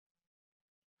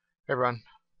Hey everyone,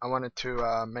 I wanted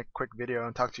to make a quick video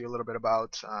and talk to you a little bit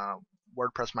about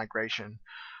WordPress migration,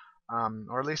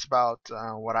 or at least about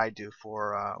what I do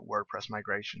for WordPress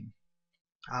migration.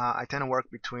 I tend to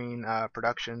work between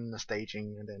production, the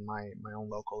staging, and then my own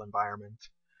local environment.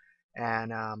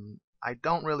 And I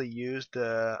don't really use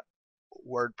the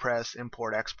WordPress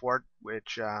import export,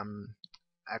 which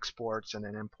exports and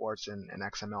then imports in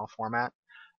XML format.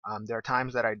 There are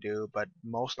times that I do, but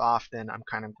most often I'm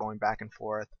kind of going back and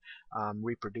forth,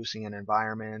 reproducing an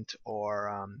environment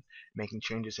or making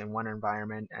changes in one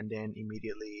environment and then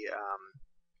immediately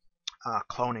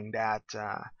cloning that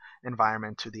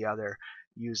environment to the other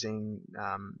using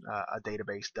a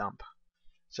database dump.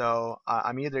 So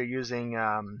I'm either using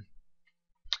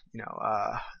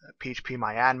PHP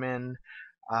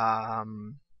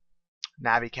um,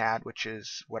 Navicat, which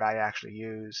is what I actually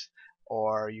use,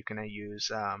 or you can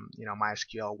use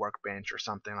MySQL Workbench or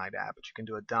something like that. But you can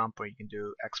do a dump or you can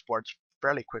do exports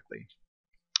fairly quickly.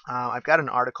 I've got an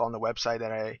article on the website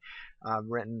that I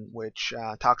written which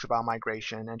talks about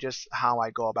migration and just how I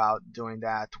go about doing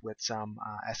that with some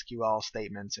SQL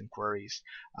statements and queries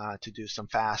to do some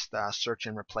fast search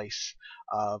and replace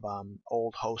of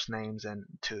old host names and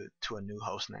to a new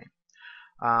host name.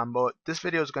 But this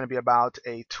video is going to be about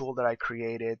a tool that I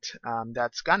created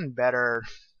that's gotten better.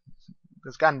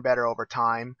 It's gotten better over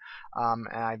time, and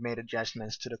I've made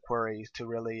adjustments to the queries to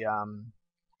really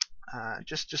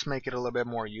just make it a little bit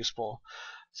more useful.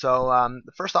 So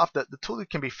first off, the tool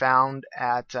can be found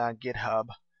at GitHub.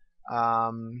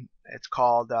 It's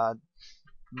called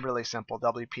really simple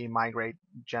WP Migrate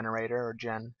Generator or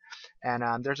Gen,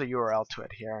 and there's a URL to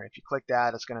it here. If you click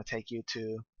that, it's going to take you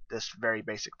to this very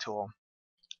basic tool.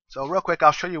 So real quick,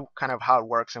 I'll show you kind of how it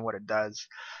works and what it does.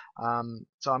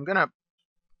 So I'm going to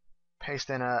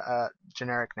paste in a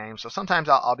generic name. So sometimes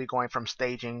I'll be going from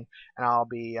staging and I'll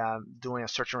be doing a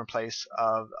search and replace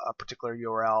of a particular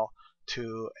URL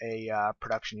to a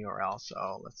production URL.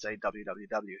 So let's say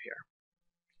www here.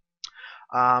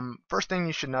 First thing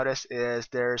you should notice is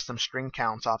there's some string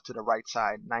counts off to the right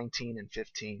side, 19 and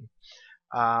 15.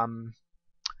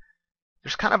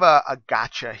 There's kind of a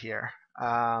gotcha here.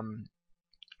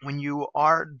 When you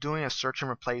are doing a search and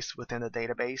replace within the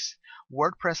database,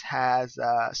 WordPress has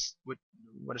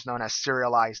what is known as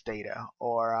serialized data,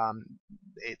 or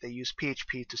they use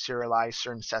PHP to serialize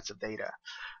certain sets of data.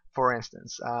 For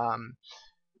instance,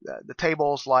 the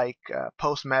tables like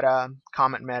post meta,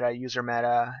 comment meta, user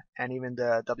meta, and even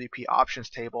the WP options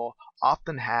table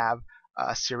often have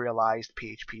serialized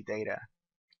PHP data.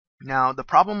 Now, the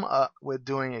problem with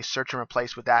doing a search and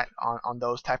replace with that on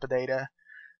those type of data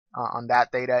on that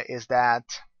data is that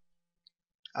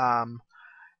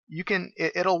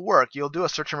it'll work. You'll do a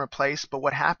search and replace, but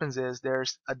what happens is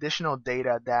there's additional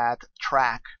data that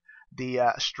track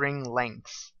the string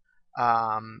lengths.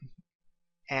 And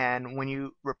when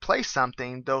you replace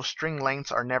something, those string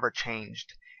lengths are never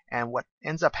changed. And what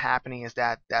ends up happening is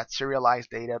that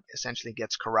serialized data essentially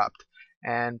gets corrupt,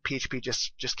 and PHP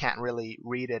just can't really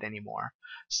read it anymore.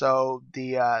 So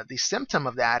the symptom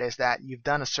of that is that you've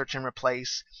done a search and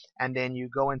replace, and then you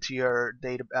go into your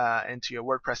data into your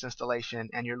WordPress installation,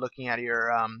 and you're looking at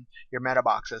your meta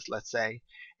boxes, let's say,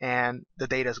 and the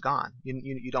data is gone.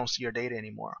 You don't see your data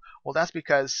anymore. Well, that's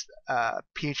because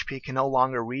PHP can no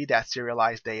longer read that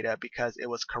serialized data because it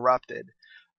was corrupted.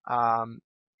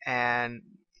 And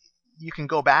you can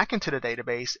go back into the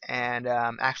database and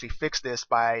actually fix this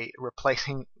by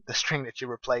replacing the string that you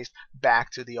replaced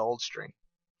back to the old string.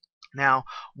 Now,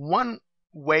 one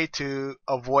way to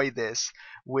avoid this,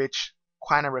 which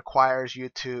kind of requires you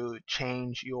to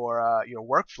change your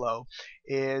workflow,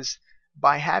 is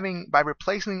by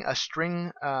replacing a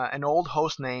string, an old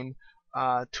host name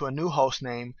to a new host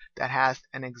name that has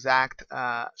an exact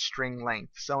string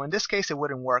length. So in this case, it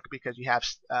wouldn't work because you have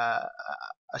a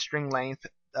string length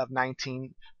of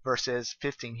 19 versus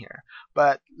 15 here.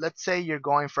 But let's say you're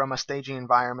going from a staging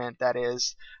environment that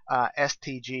is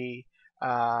STG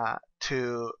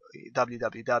to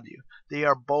www. They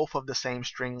are both of the same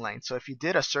string length. So if you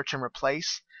did a search and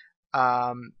replace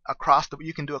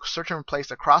you can do a search and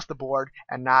replace across the board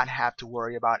and not have to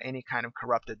worry about any kind of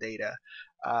corrupted data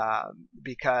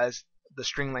because the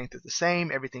string length is the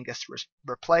same, everything gets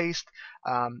replaced.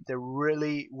 There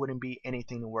really wouldn't be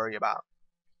anything to worry about.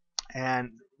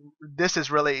 And this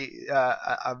is really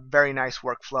a very nice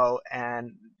workflow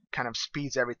and kind of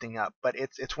speeds everything up. But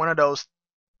it's one of those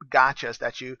gotchas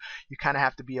that you kind of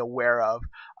have to be aware of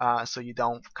so you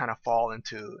don't kind of fall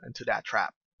into that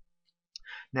trap.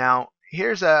 Now,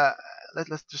 here's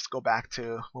let's just go back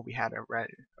to what we had right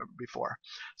before.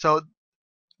 So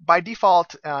by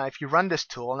default, if you run this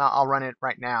tool, now I'll run it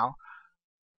right now,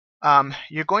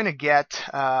 you're going to get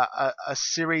a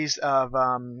series of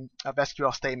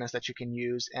SQL statements that you can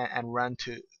use and run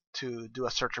to do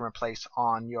a search and replace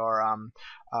on your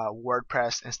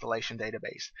WordPress installation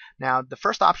database. Now, the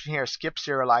first option here is skip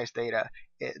serialized data.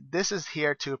 This is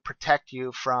here to protect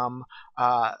you from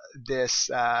this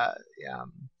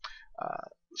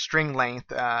string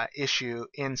length issue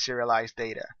in serialized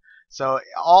data. So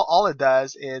all it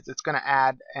does is it's going to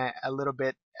add a little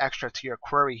bit extra to your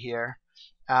query here,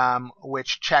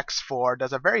 which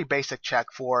does a very basic check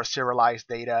for serialized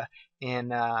data in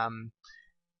the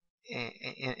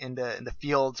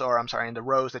fields, or I'm sorry, in the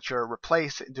rows that you're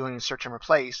doing search and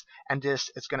replace, and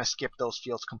it's going to skip those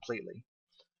fields completely.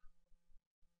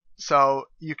 So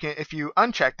you can, if you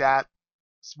uncheck that,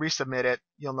 resubmit it,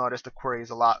 you'll notice the query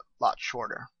is a lot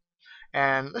shorter.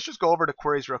 And let's just go over the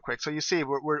queries real quick. So you see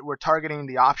we're targeting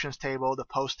the options table, the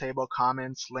post table,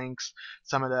 comments, links,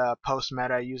 some of the post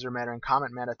meta, user meta, and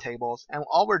comment meta tables. And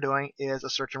all we're doing is a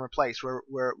search and replace.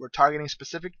 We're targeting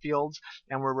specific fields,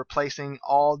 and we're replacing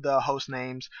all the host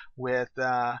names with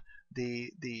the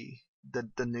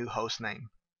new host name.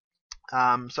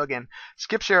 So again,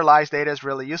 skip serialized data is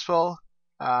really useful.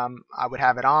 I would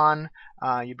have it on.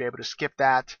 You'd be able to skip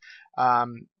that.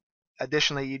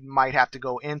 Additionally, you might have to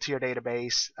go into your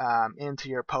database, into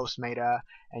your post meta,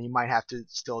 and you might have to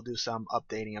still do some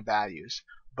updating of values.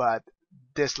 But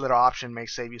this little option may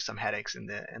save you some headaches in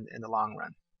the long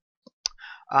run.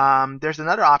 There's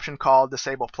another option called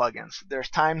disable plugins. There's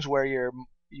times where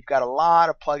you've got a lot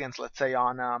of plugins, let's say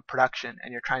on production,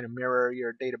 and you're trying to mirror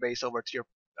your database over to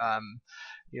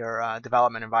your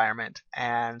development environment,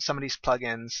 and some of these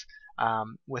plugins,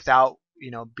 without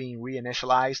being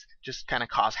reinitialized, just kind of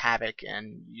cause havoc,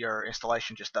 and your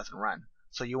installation just doesn't run.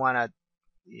 So you want to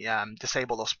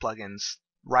disable those plugins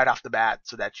right off the bat,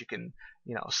 so that you can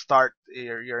start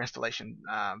your installation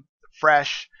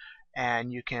fresh,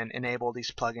 and you can enable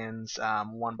these plugins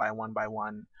one by one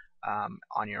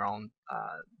on your own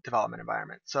development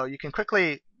environment. So you can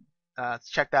quickly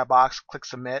check that box, click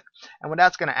submit, and what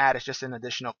that's going to add is just an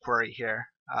additional query here,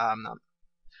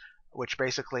 which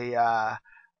basically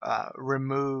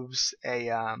removes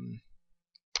an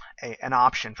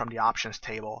option from the options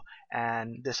table,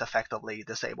 and this effectively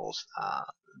disables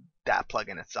that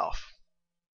plugin itself,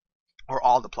 or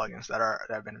all the plugins that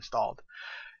have been installed.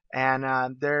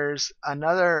 And there's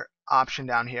another option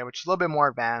down here which is a little bit more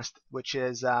advanced, which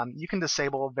is you can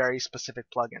disable very specific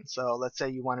plugins. So let's say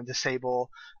you want to disable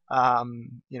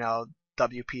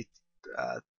WP3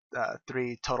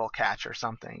 total catch or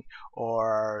something,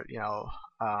 or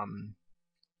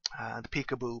the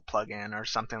Peekaboo plugin or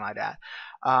something like that.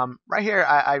 Right here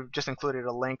I've just included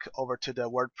a link over to the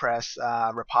WordPress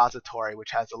repository,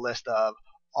 which has a list of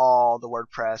all the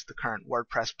current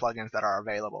WordPress plugins that are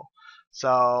available.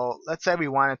 So let's say we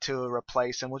wanted to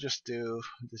replace, and we'll just do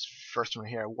this first one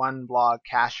here, one blog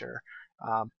cacher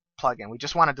plugin. We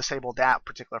just want to disable that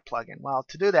particular plugin. Well,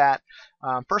 to do that,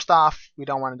 first off, we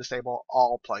don't want to disable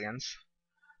all plugins.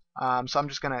 So I'm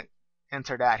just going to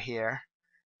enter that here,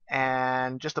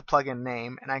 and just the plugin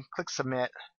name, and I can click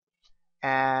submit,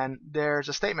 and there's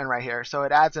a statement right here, so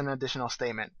it adds an additional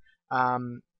statement.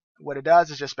 What it does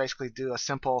is just basically do a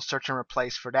simple search and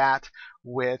replace for that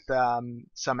with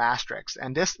some asterisks,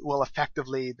 and this will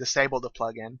effectively disable the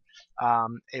plugin.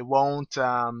 It won't,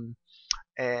 and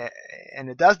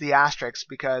it does the asterisks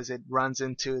because it runs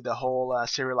into the whole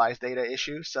serialized data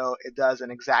issue, so it does an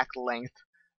exact length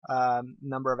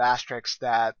number of asterisks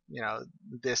that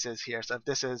this is here. So if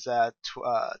this is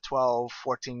 12,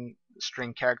 14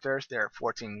 string characters, there are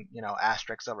 14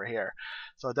 asterisks over here.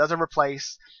 So it does a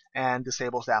replace and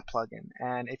disables that plugin.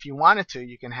 And if you wanted to,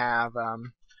 you can have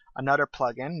another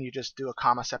plugin. You just do a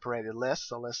comma separated list.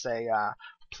 So let's say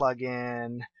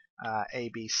plugin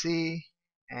ABC,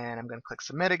 and I'm going to click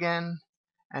submit again,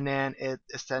 and then it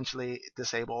essentially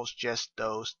disables just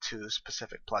those two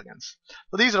specific plugins.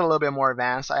 So these are a little bit more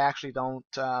advanced. I actually don't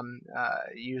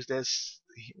use this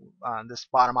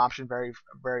bottom option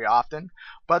very often,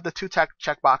 but the two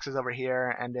check boxes over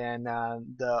here, and then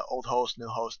the old host, new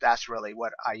host, that's really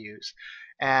what I use.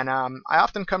 And I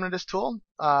often come to this tool.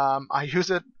 I use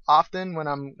it often when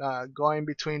I'm going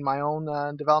between my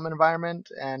own development environment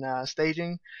and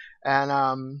staging,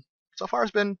 and so far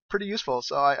it's been pretty useful.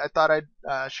 So I thought I'd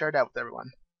share that with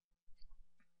everyone.